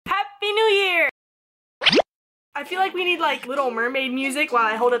I feel like we need like Little Mermaid music while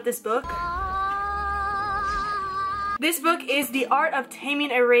I hold up this book. This book is The Art of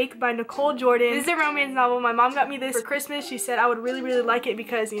Taming a Rake by Nicole Jordan. This is a romance novel. My mom got me this for Christmas. She said I would really like it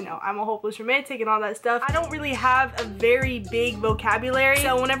because, you know, I'm a hopeless romantic and all that stuff. I don't really have a very big vocabulary.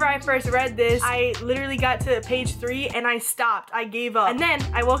 So whenever I first read this, I literally got to page 3 and I stopped. I gave up. And then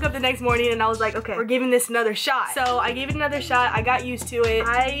I woke up the next morning and I was like, okay, we're giving this another shot. So I gave it another shot. I got used to it.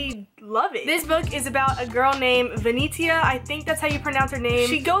 I love it. This book is about a girl named Venetia. I think that's how you pronounce her name.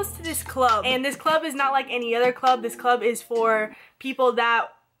 She goes to this club, and this club is not like any other club. This club is for people that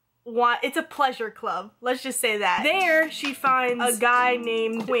want, it's a pleasure club. Let's just say that. There, she finds a guy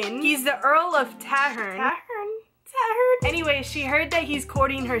named Quinn. He's the Earl of Tahern. Anyway, she heard that he's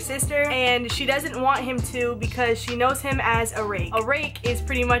courting her sister and she doesn't want him to because she knows him as a rake. A rake is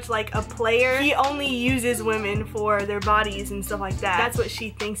pretty much like a player. He only uses women for their bodies and stuff like that. That's what she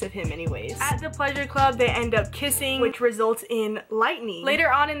thinks of him anyways. At the pleasure club, they end up kissing, which results in lightning. Later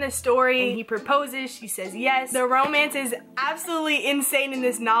on in the story, he proposes, she says yes. The romance is absolutely insane in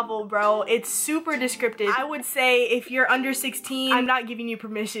this novel, bro. It's super descriptive. I would say if you're under 16, I'm not giving you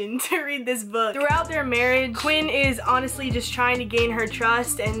permission to read this book. Throughout their marriage, Quinn is honestly just trying to gain her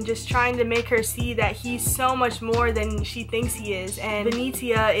trust and just trying to make her see that he's so much more than she thinks he is, and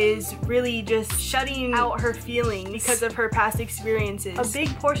Venetia is really just shutting out her feelings because of her past experiences. A big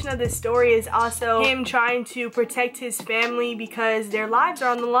portion of this story is also him trying to protect his family because their lives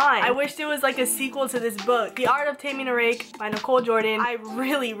are on the line. I wish there was like a sequel to this book. The Art of Taming a Rake by Nicole Jordan. I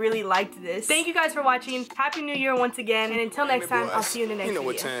really liked this. Thank you guys for watching. Happy New Year once again, and until next time, I'll see you in the next video. You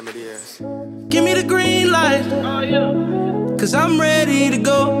know what time it is. Give me the green light. Oh, yeah. Cause I'm ready to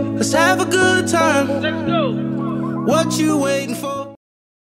go. Let's have a good time. Let's go. What you waiting for?